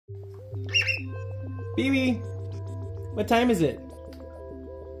Phoebe, what time is it?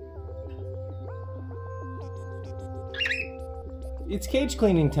 It's cage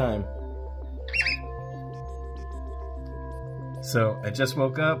cleaning time. So I just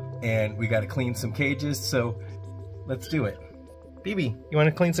woke up and we gotta clean some cages, so let's do it. Phoebe, you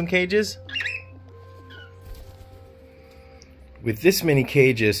wanna clean some cages? With this many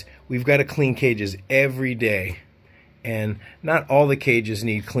cages, we've got to clean cages every day. And not all the cages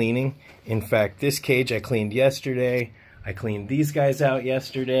need cleaning. In fact, this cage I cleaned yesterday. I cleaned these guys out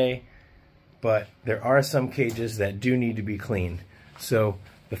yesterday. But there are some cages that do need to be cleaned. So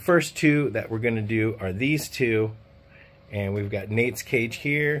the first two that we're going to do are these two. And we've got Nate's cage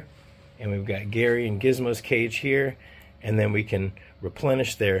here. And we've got Gary and Gizmo's cage here. And then we can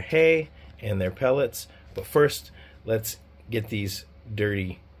replenish their hay and their pellets. But first, let's get these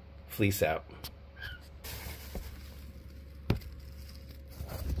dirty fleece out.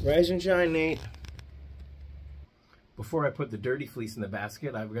 Rise and shine, Nate. Before I put the dirty fleece in the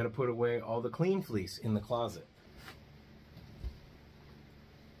basket, I've got to put away all the clean fleece in the closet.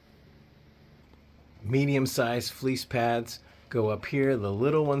 Medium-sized fleece pads go up here, the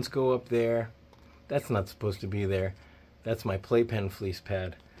little ones go up there. That's not supposed to be there. That's my playpen fleece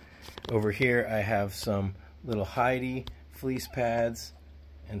pad. Over here I have some little Heidi fleece pads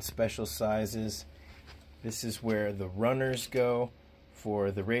and special sizes. This is where the runners go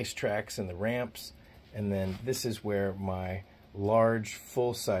for the racetracks and the ramps, and then this is where my large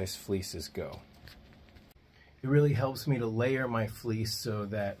full-size fleeces go. It really helps me to layer my fleece so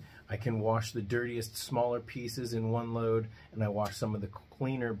that I can wash the dirtiest smaller pieces in one load and I wash some of the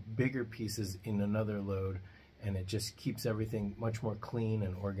cleaner bigger pieces in another load, and it just keeps everything much more clean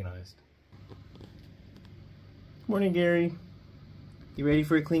and organized. Morning, Gary. You ready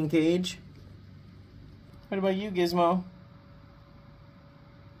for a clean cage? What about you, Gizmo?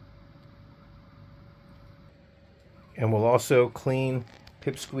 And we'll also clean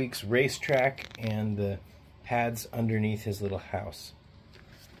Pipsqueak's racetrack and the pads underneath his little house.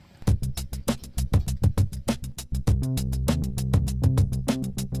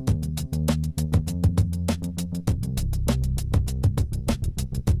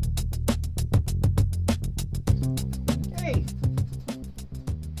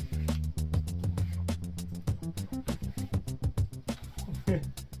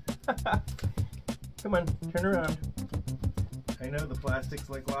 Come on, turn around. I know the plastic's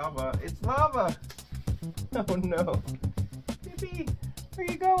like lava. It's lava! Oh no. Pippi, where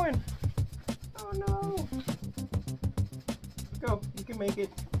are you going? Oh no. Go, you can make it.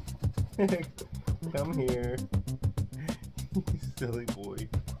 Come here. You silly boy.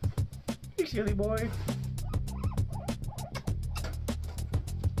 You silly boy.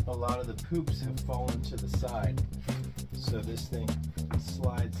 A lot of the poops have fallen to the side, so this thing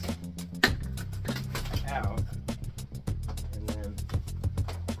slides out, and then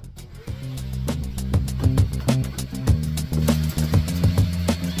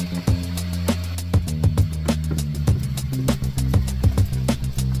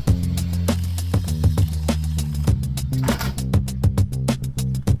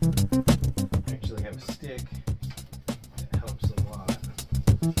I actually have a stick that helps a lot.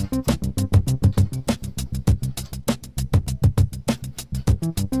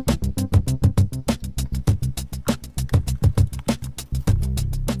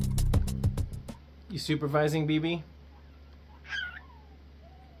 You supervising, BB?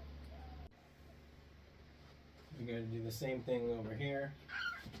 We gotta do the same thing over here.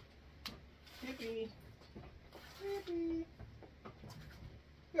 Pippi! Pippi!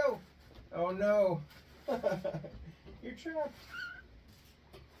 Go! Oh no! You're trapped!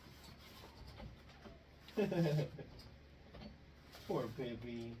 Poor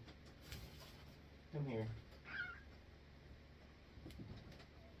Pippi. Come here.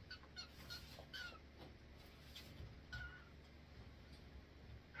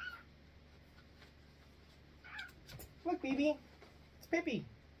 Look, BB, it's Pippi.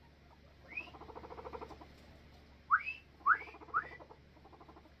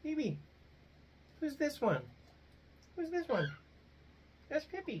 BB, who's this one? Who's this one? That's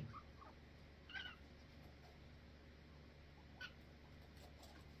Pippi.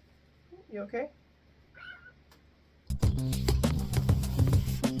 You okay?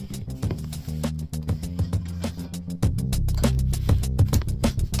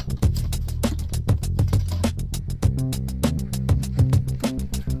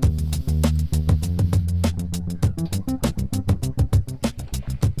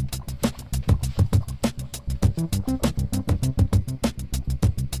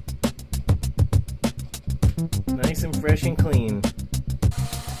 Nice and fresh and clean.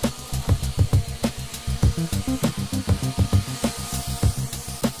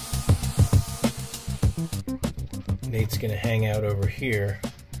 Nate's gonna hang out over here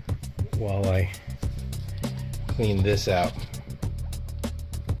while I clean this out.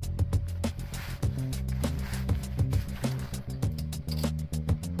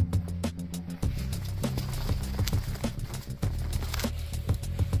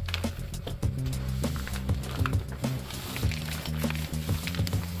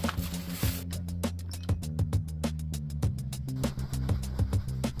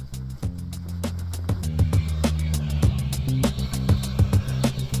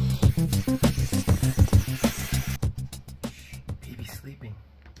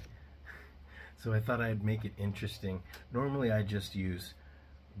 So I thought I'd make it interesting. Normally I just use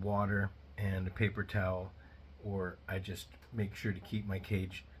water and a paper towel, or I just make sure to keep my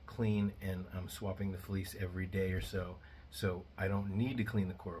cage clean, and I'm swapping the fleece every day or so, so I don't need to clean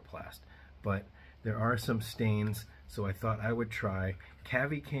the coroplast. But there are some stains, so I thought I would try.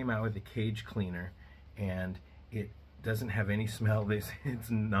 Cavi came out with a cage cleaner, and it doesn't have any smell.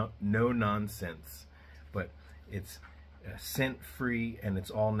 It's no nonsense, but it's scent free and it's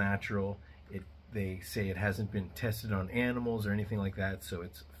all natural. They say it hasn't been tested on animals or anything like that, so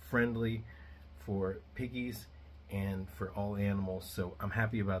it's friendly for piggies and for all animals, so I'm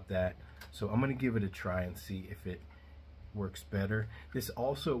happy about that. So I'm going to give it a try and see if it works better. This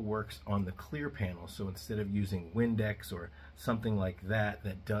also works on the clear panel, so instead of using Windex or something like that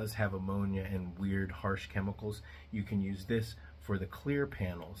that does have ammonia and weird harsh chemicals, you can use this for the clear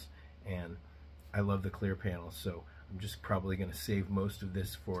panels, and I love the clear panels, so I'm just probably going to save most of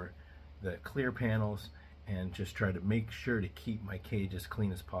this for the clear panels and just try to make sure to keep my cage as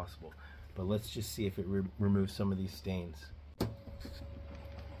clean as possible. But let's just see if it removes some of these stains.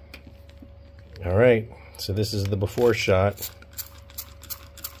 All right, so this is the before shot.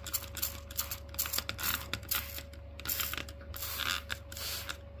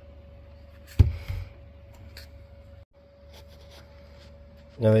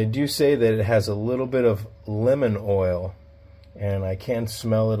 Now they do say that it has a little bit of lemon oil, and I can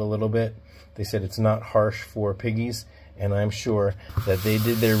smell it a little bit. They said it's not harsh for piggies, and I'm sure that they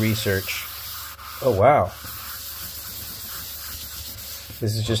did their research. Oh wow.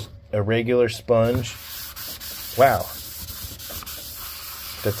 This is just a regular sponge. Wow.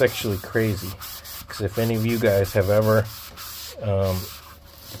 That's actually crazy, because if any of you guys have ever,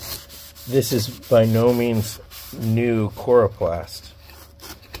 this is by no means new coroplast.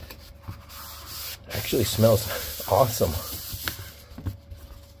 Actually smells awesome.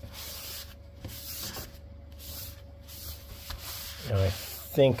 And I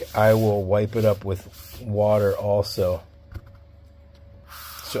think I will wipe it up with water also.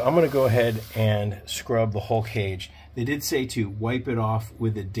 So I'm going to go ahead and scrub the whole cage. They did say to wipe it off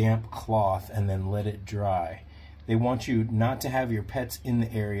with a damp cloth and then let it dry. They want you not to have your pets in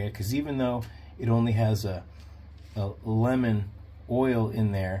the area, because even though it only has a lemon oil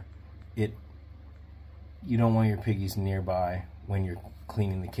in there, you don't want your piggies nearby when you're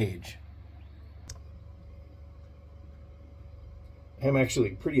cleaning the cage. I'm actually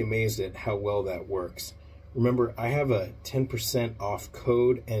pretty amazed at how well that works. Remember, I have a 10% off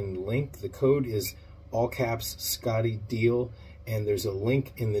code and link. The code is all caps Scotty Deal, and there's a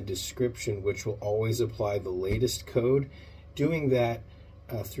link in the description which will always apply the latest code. Doing that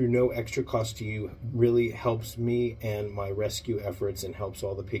through no extra cost to you really helps me and my rescue efforts and helps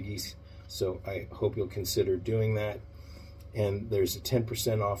all the piggies. So I hope you'll consider doing that. And there's a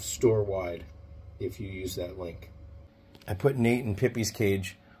 10% off store-wide if you use that link. I put Nate in Pippi's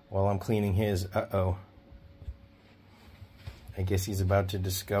cage while I'm cleaning his. Uh-oh. I guess he's about to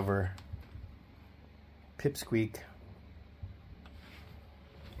discover Pipsqueak,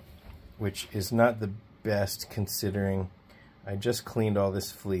 which is not the best considering I just cleaned all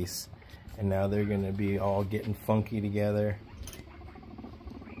this fleece, and now they're going to be all getting funky together.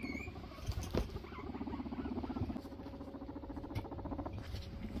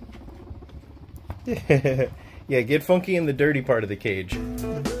 Yeah, get funky in the dirty part of the cage.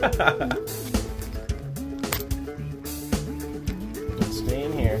 Stay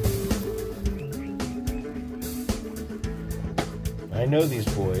in here. I know these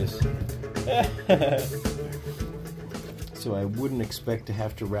boys. So I wouldn't expect to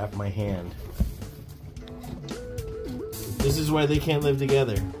have to wrap my hand. This is why they can't live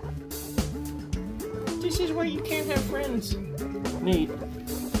together. This is why you can't have friends. Neat.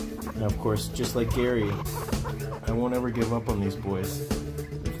 Now, of course, just like Gary, I won't ever give up on these boys.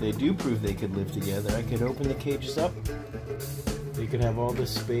 If they do prove they could live together, I could open the cages up. They could have all this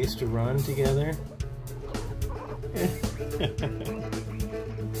space to run together.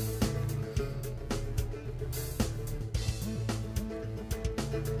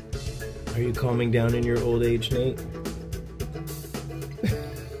 Are you calming down in your old age, Nate?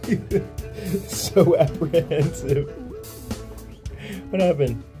 So apprehensive. What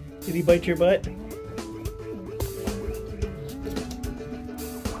happened? Did he bite your butt?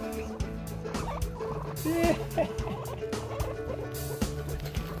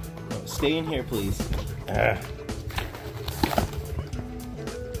 Oh, stay in here, please. Ah.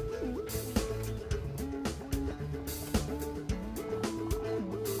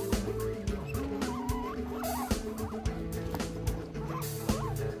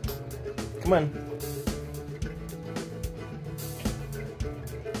 Come on.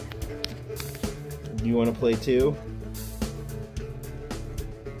 Do you want to play too?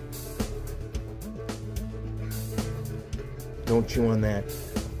 Don't chew on that.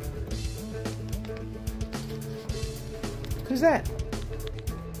 Who's that?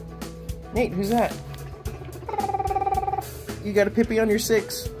 Nate, who's that? You got a Pippi on your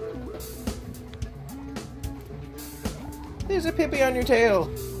 6. There's a Pippi on your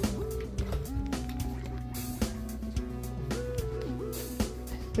tail.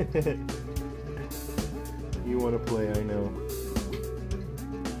 You want to play, I know.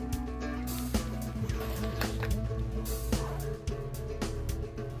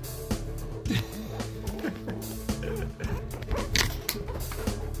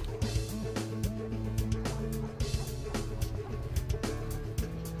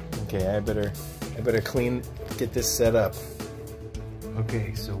 Okay, I better get this set up.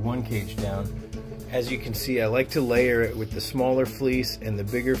 Okay, so one cage down. As you can see, I like to layer it with the smaller fleece and the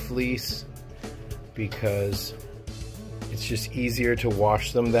bigger fleece because it's just easier to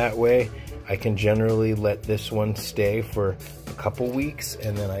wash them that way. I can generally let this one stay for a couple weeks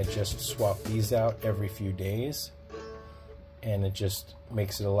and then I just swap these out every few days, and it just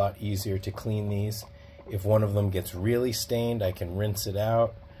makes it a lot easier to clean these. If one of them gets really stained, I can rinse it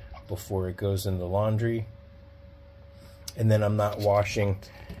out before it goes in the laundry, and then I'm not washing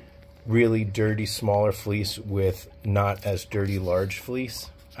really dirty smaller fleece with not as dirty large fleece.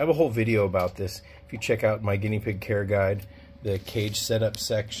 I have a whole video about this. If you check out my guinea pig care guide, the cage setup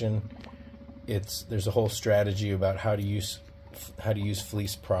section, there's a whole strategy about how to use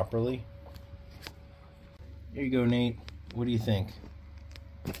fleece properly. Here you go, Nate. What do you think?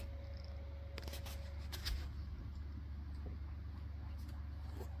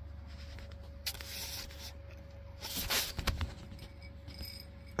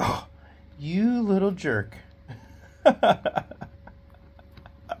 Oh, you little jerk.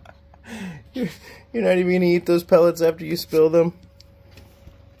 You're not even gonna eat those pellets after you spill them?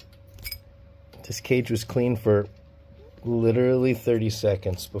 This cage was clean for literally 30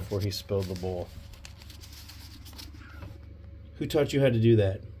 seconds before he spilled the bowl. Who taught you how to do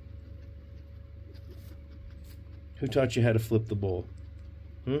that? Who taught you how to flip the bowl?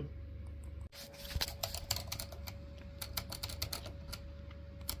 Hmm?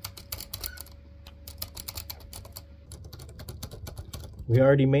 We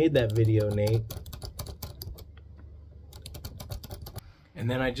already made that video, Nate. And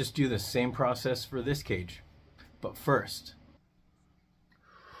then I just do the same process for this cage. But first,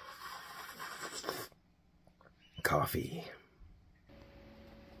 coffee.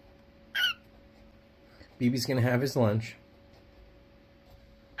 BB's gonna have his lunch.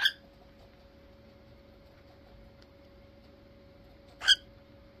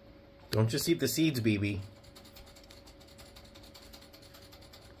 Don't just eat the seeds, BB.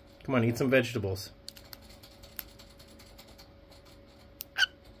 Come on, eat some vegetables.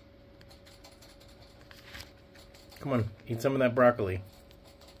 Come on, eat some of that broccoli.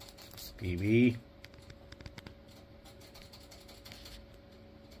 BB.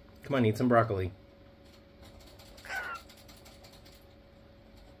 Come on, eat some broccoli.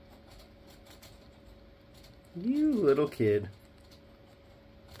 You little kid.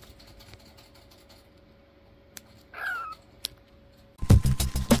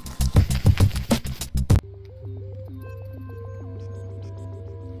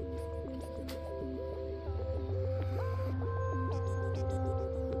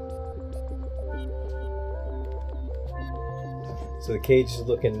 So the cage is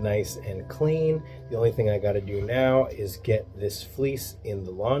looking nice and clean. The only thing I got to do now is get this fleece in the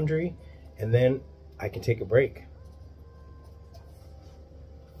laundry, and then I can take a break.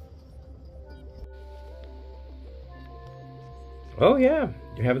 Oh yeah,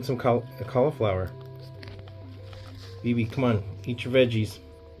 you're having some cauliflower. BB, come on, eat your veggies.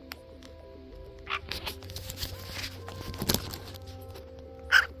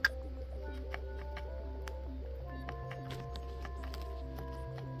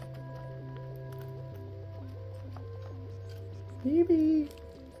 BB.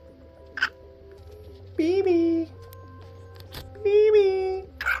 BB. BB.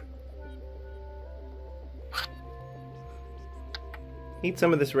 Eat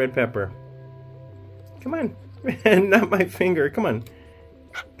some of this red pepper. Come on. Not my finger. Come on.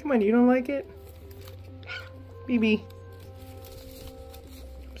 Come on, you don't like it? BB.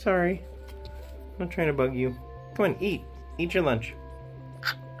 Sorry. I'm not trying to bug you. Come on, eat. Eat your lunch.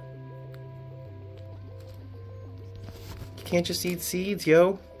 You can't just eat seeds,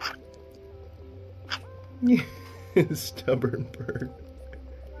 yo. Stubborn bird.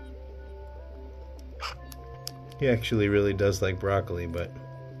 He actually really does like broccoli, but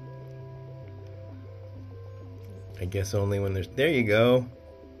I guess only when there's... There you go.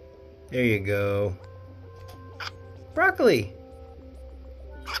 There you go. Broccoli!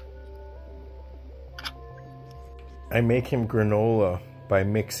 I make him granola by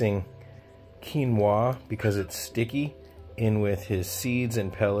mixing quinoa, because it's sticky, in with his seeds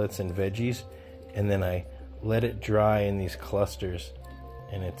and pellets and veggies, and then I let it dry in these clusters,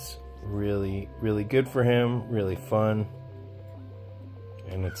 and it's really, really good for him, really fun,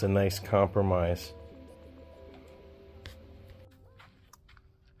 and it's a nice compromise.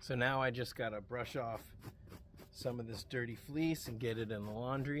 So now I just gotta brush off some of this dirty fleece and get it in the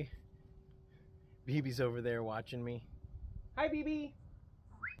laundry. BB's over there watching me. Hi, BB.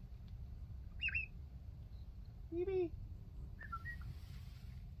 BB.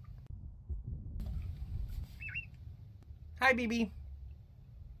 Hi, BB.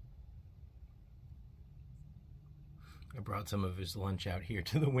 I brought some of his lunch out here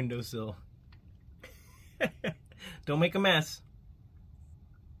to the windowsill. Don't make a mess.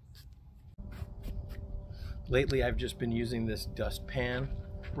 Lately, I've just been using this dustpan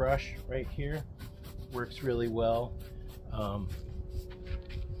brush right here. Works really well.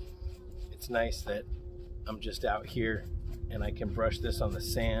 It's nice that I'm just out here and I can brush this on the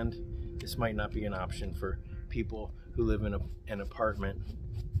sand. This might not be an option for people who live in an apartment.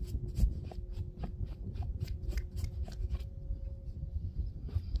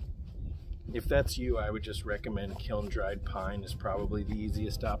 If that's you, I would just recommend kiln dried pine is probably the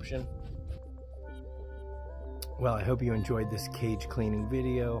easiest option. Well, I hope you enjoyed this cage cleaning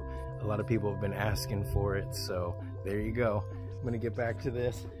video. A lot of people have been asking for it, so there you go. I'm gonna get back to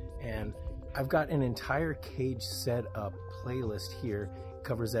this, and I've got an entire cage set up playlist here. It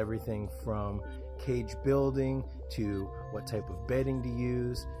covers everything from cage building to what type of bedding to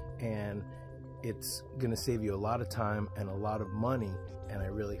use, and it's gonna save you a lot of time and a lot of money, and I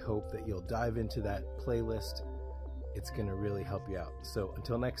really hope that you'll dive into that playlist. It's gonna really help you out. So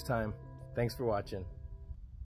until next time, thanks for watching.